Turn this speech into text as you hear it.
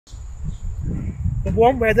The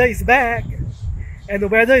warm weather is back, and the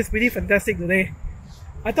weather is pretty fantastic today.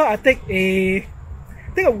 I thought I'd take a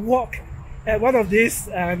walk at one of these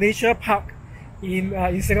nature park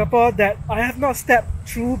in Singapore that I have not stepped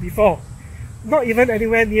through before. Not even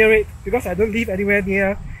anywhere near it, because I don't live anywhere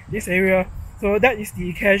near this area. So that is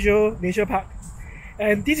the Casual Nature Park.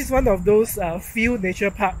 And this is one of those field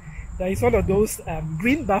nature park that is one of those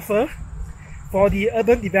green buffer for the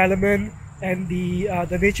urban development and the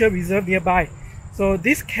nature reserve nearby. So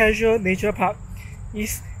this Casual Nature Park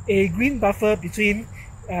is a green buffer between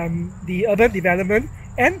the urban development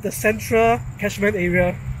and the central catchment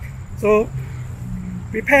area. So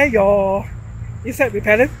prepare your insect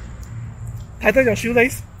repellent, tighten your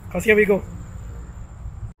shoelace, because here we go.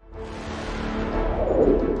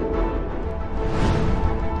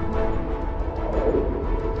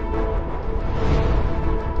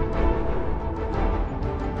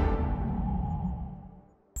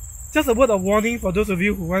 Just a word of warning for those of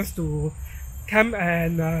you who wants to come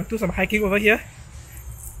and do some hiking over here.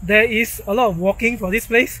 There is a lot of walking for this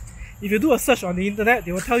place. If you do a search on the internet,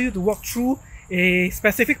 they will tell you to walk through a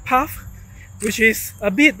specific path, which is a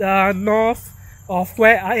bit north of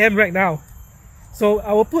where I am right now. So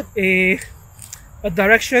I will put a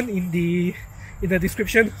direction in the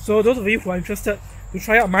description. So those of you who are interested to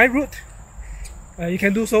try out my route, you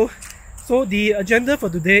can do so. So the agenda for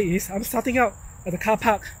today is I'm starting out at the car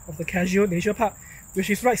park of the Casual Nature Park, which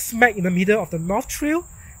is right smack in the middle of the North Trail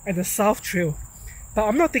and the South Trail. But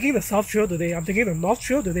I'm not taking the South Trail today, I'm taking the North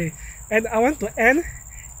Trail today. And I want to end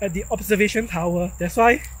at the observation tower. That's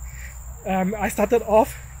why I started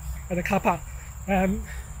off at the car park.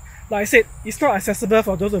 Like I said, it's not accessible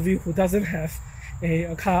for those of you who doesn't have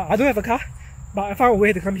a car. I don't have a car, but I found a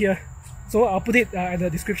way to come here. So I'll put it in the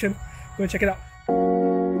description. Go and check it out.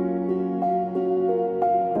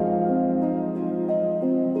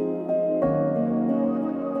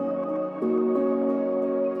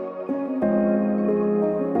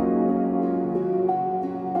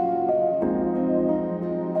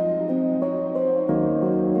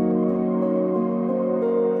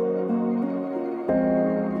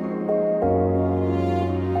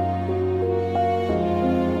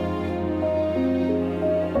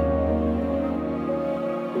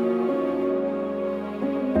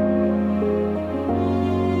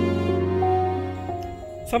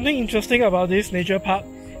 Something interesting about this nature park,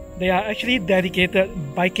 they are actually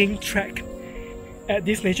dedicated biking track at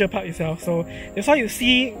this nature park itself. So that's why you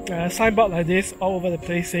see a signboard like this all over the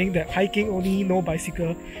place saying that hiking only, no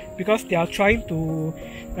bicycle, because they are trying to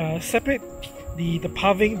separate the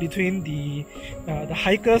pathing between the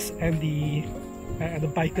hikers and the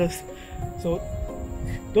bikers. So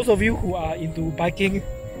those of you who are into biking,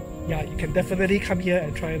 yeah, you can definitely come here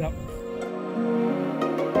and try it out.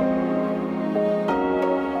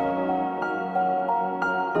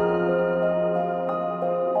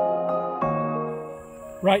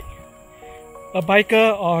 Right, a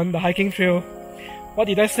biker on the hiking trail. What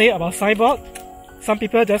did I say about signboard? Some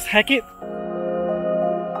people just hack it.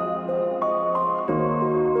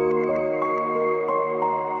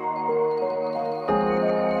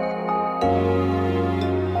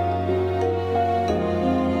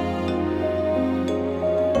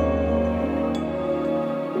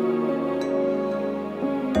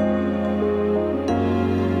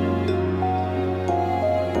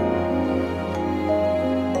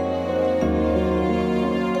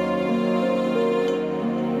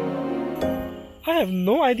 I have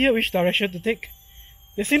no idea which direction to take.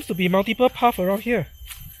 There seems to be multiple paths around here.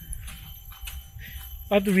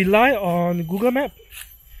 I have to rely on Google Maps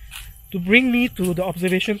to bring me to the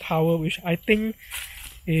observation tower, which I think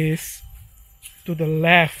is to the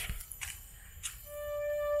left.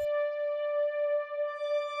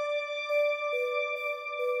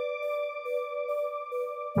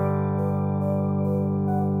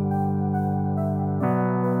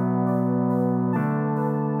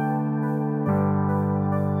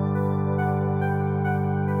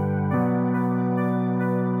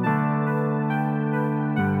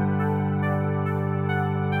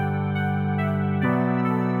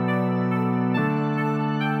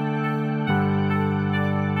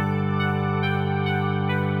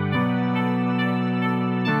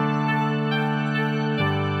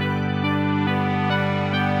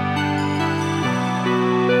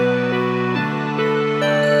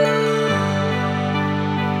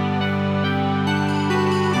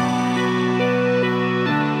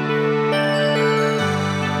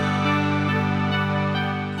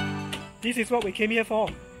 This is what we came here for.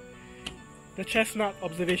 The Chestnut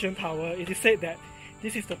Observation Tower. It is said that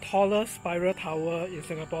this is the tallest spiral tower in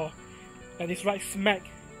Singapore, and it's right smack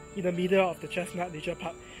in the middle of the Chestnut Nature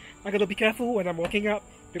Park. I gotta be careful when I'm walking up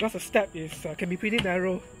because the step is can be pretty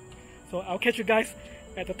narrow. So I'll catch you guys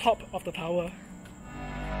at the top of the tower.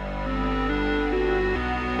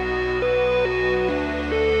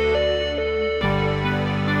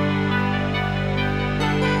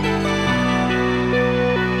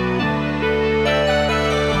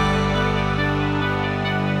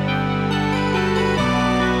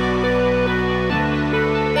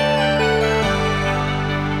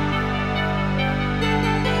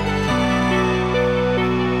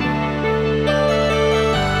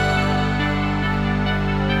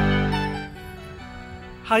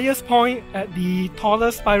 Highest point at the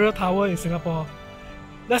tallest spiral tower in Singapore.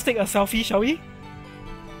 Let's take a selfie, shall we?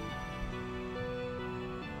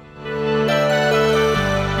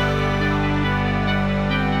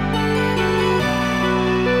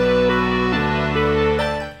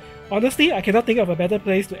 Honestly, I cannot think of a better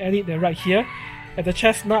place to end it than right here at the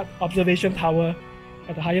Chestnut Observation Tower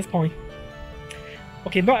at the highest point.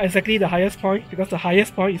 Okay, not exactly the highest point because the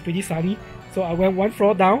highest point is pretty sunny, so I went one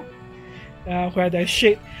floor down where there's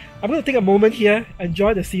shade. I'm going to take a moment here,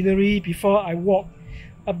 enjoy the scenery before I walk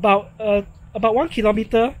about 1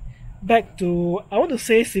 kilometer back to, I want to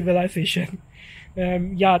say, civilization.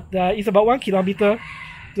 It's about 1 kilometer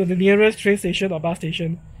to the nearest train station or bus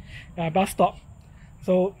station, bus stop.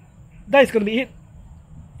 So that is going to be it.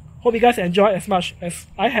 Hope you guys enjoy as much as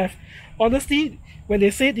I have. Honestly, when they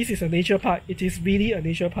say this is a nature park, it is really a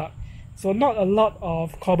nature park. So not a lot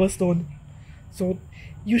of cobblestone. So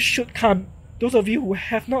you should come. Those of you who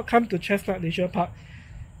have not come to Chestnut Nature Park,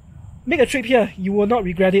 make a trip here. You will not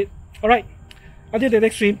regret it. Alright, until the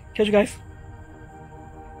next stream. Catch you guys.